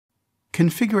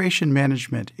Configuration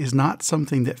management is not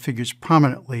something that figures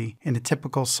prominently in a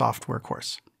typical software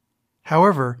course.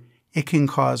 However, it can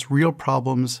cause real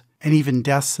problems and even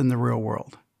deaths in the real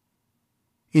world.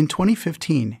 In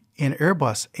 2015, an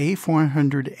Airbus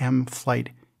A400M flight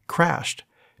crashed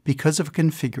because of a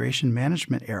configuration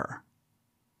management error.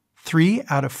 3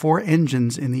 out of 4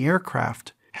 engines in the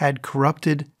aircraft had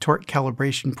corrupted torque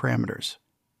calibration parameters.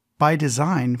 By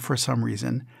design, for some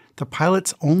reason, the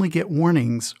pilots only get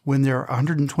warnings when they're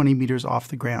 120 meters off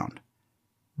the ground.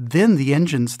 Then the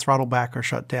engines throttle back or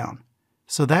shut down.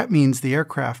 So that means the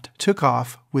aircraft took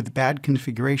off with bad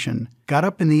configuration, got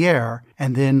up in the air,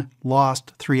 and then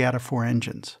lost 3 out of 4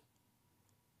 engines.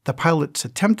 The pilots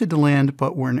attempted to land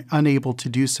but were unable to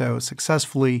do so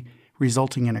successfully,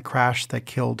 resulting in a crash that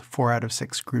killed 4 out of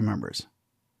 6 crew members.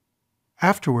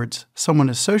 Afterwards, someone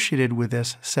associated with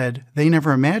this said they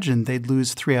never imagined they'd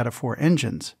lose 3 out of 4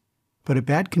 engines, but a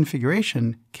bad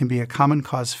configuration can be a common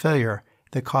cause failure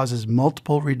that causes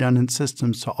multiple redundant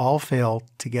systems to all fail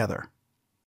together.